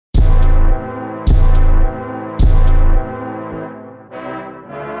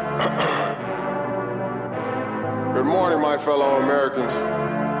Good morning, my fellow Americans.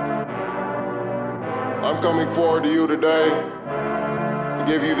 I'm coming forward to you today to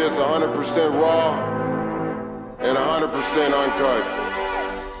give you this 100% raw and 100% uncut.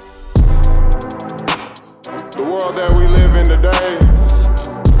 The world that we live in today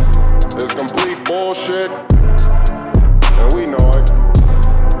is complete bullshit, and we know it.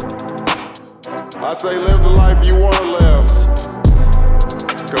 I say live the life you want to live,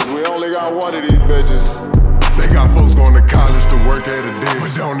 cause we only got one of these bitches. They got folks going to college to work at a desk,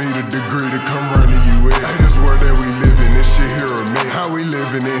 but don't need a degree to come run the U.S. Hey, this world that we live in, this shit here a mess. How we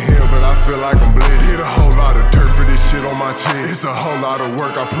living in hell, but I feel like I'm blessed. Hit a whole lot of dirt for this shit on my chest. It's a whole lot of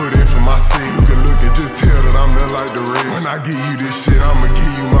work I put in for my city. You can look and just tell that I'm not like the rest. When I give you this shit, I'ma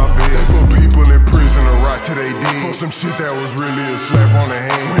give you my best. They put people in prison to rot till they dead for some shit that was really a slap on the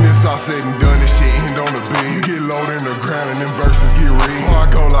hand. When it's all said and done, this shit end on the bed. You get low in the ground and them verses get real. Before I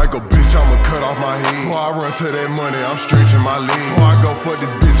go like a bitch, I'ma cut off my head. Before I run to that money, I'm stretching my legs. Before I go fuck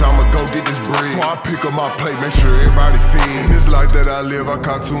this bitch, I'ma go get this bread. Before I pick up my plate, make sure everybody feed. In this life that I live, I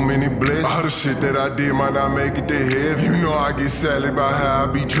caught too many blessings. All the shit that I did might not make it to heaven. You know I get salad by how I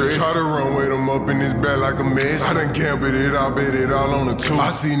be dressed. Try to run with them up in this bed like a mess. I done gambled it, I bet it all on the two.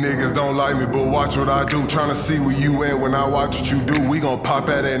 I see niggas don't like me, but watch what I do. Tryna see where you at when I watch what you do. We gon' pop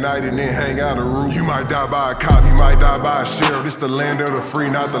out at night and then hang out the roof. You might die by a cop, you might die by a sheriff. This the land of the free,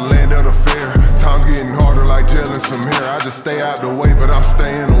 not the land of the fair. Time's getting harder like jail and some hair. I just stay out the way, but I'm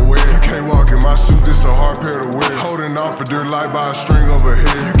staying aware. You can't walk in my shoes, this a hard pair to wear. Holding on for dear life by a string over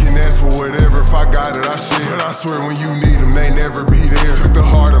here. You can ask for whatever, if I got it, I share. But I swear when you need them, they never be there. Took the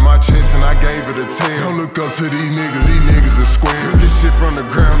heart of my chest and I gave it a tear. Don't look up to these niggas are square. Put this shit from the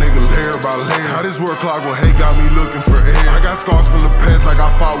ground, nigga, layer by layer. How this work clock with hate got me looking for air. I got scars from the past like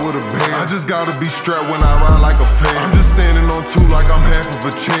I fought with a bear. I just gotta be strapped when I ride like a fair. I'm just standing on two like I'm half of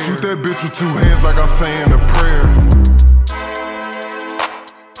a chair. Shoot that bitch with two hands like I'm saying a prayer.